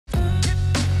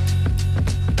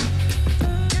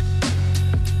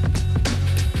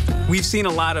We've seen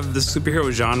a lot of the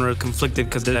superhero genre conflicted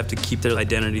because they have to keep their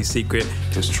identity secret.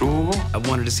 It's true. I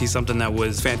wanted to see something that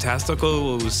was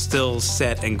fantastical, it was still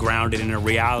set and grounded in a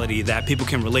reality that people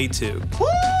can relate to.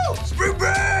 Woo! Spring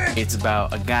break! It's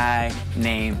about a guy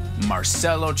named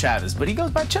Chelo Chavez, but he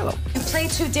goes by Chelo. You play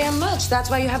too damn much. That's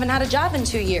why you haven't had a job in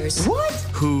 2 years. What?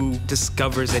 Who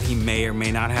discovers that he may or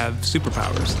may not have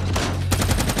superpowers.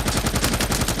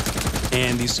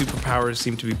 And these superpowers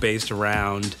seem to be based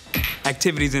around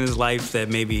activities in his life that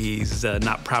maybe he's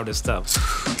not proudest of.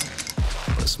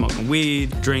 Smoking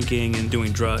weed, drinking, and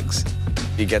doing drugs.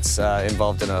 He gets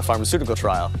involved in a pharmaceutical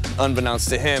trial. Unbeknownst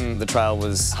to him, the trial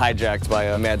was hijacked by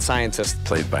a mad scientist.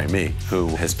 Played by me,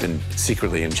 who has been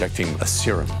secretly injecting a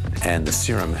serum, and the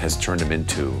serum has turned him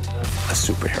into a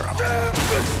superhero.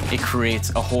 It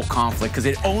creates a whole conflict because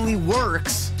it only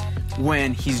works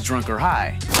when he's drunk or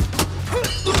high.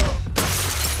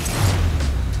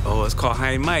 Oh, it's called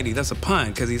High and Mighty. That's a pun,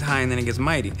 because he's high and then he gets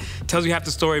mighty. Tells you half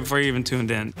the story before you even tuned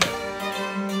in.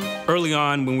 Early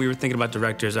on, when we were thinking about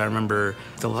directors, I remember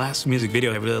the last music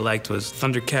video I really liked was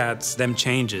Thundercats' Them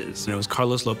Changes. And it was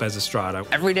Carlos Lopez Estrada.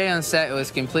 Every day on set, it was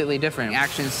completely different.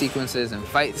 Action sequences and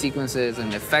fight sequences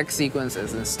and effect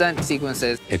sequences and stunt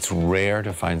sequences. It's rare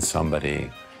to find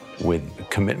somebody with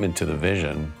commitment to the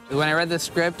vision. When I read the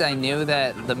script, I knew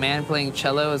that the man playing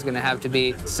Chelo was going to have to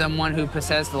be someone who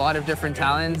possessed a lot of different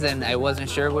talents, and I wasn't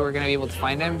sure we were going to be able to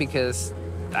find him because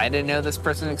I didn't know this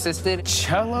person existed.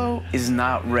 Chelo is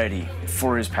not ready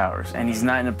for his powers, and he's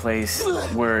not in a place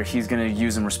where he's going to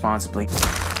use them responsibly.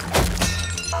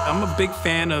 I'm a big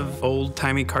fan of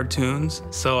old-timey cartoons,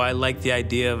 so I like the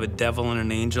idea of a devil and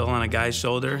an angel on a guy's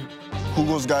shoulder.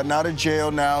 Hugo's gotten out of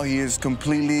jail now. He is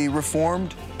completely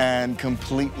reformed and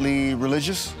completely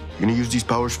religious. You're gonna use these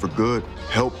powers for good,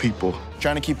 help people.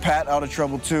 Trying to keep Pat out of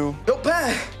trouble, too. Yo,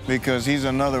 Pat! Because he's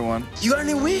another one. You got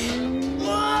any weed?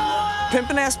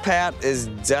 Pimpin' Ass Pat is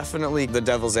definitely the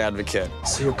devil's advocate.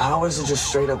 So your powers are just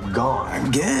straight up gone, I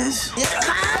guess.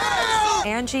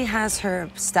 Angie has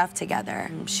her stuff together.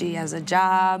 She has a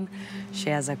job, she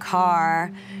has a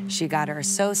car, she got her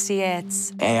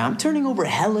associates. Hey, I'm turning over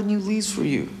hella new leaves for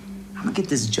you. I'm gonna get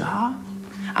this job.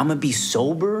 I'm gonna be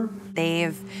sober.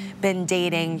 They've been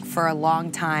dating for a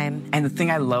long time. And the thing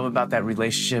I love about that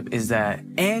relationship is that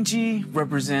Angie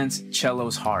represents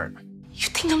Chelo's heart. You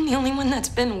think I'm the only one that's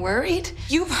been worried?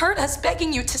 You've heard us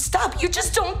begging you to stop. You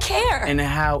just don't care. And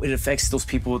how it affects those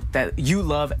people that you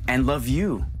love and love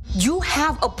you. You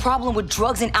have a problem with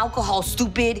drugs and alcohol,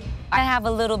 stupid. I have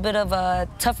a little bit of a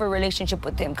tougher relationship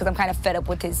with him because I'm kind of fed up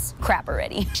with his crap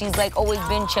already. She's like always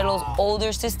been Chelo's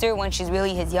older sister when she's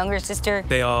really his younger sister.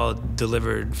 They all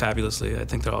delivered fabulously. I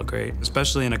think they're all great,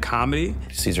 especially in a comedy.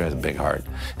 Cesar has a big heart,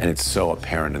 and it's so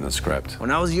apparent in the script. When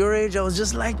I was your age, I was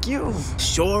just like you.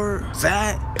 Short,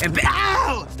 fat, and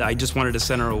ow! I just wanted to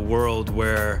center a world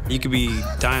where you could be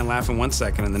dying laughing 1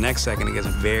 second, and the next second it gets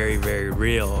very, very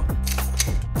real.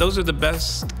 Those are the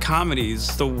best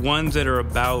comedies. The ones that are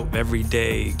about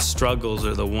everyday struggles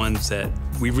are the ones that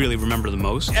we really remember the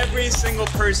most. Every single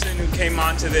person who came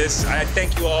onto this, I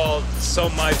thank you all so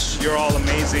much. You're all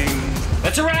amazing.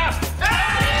 That's a wrap!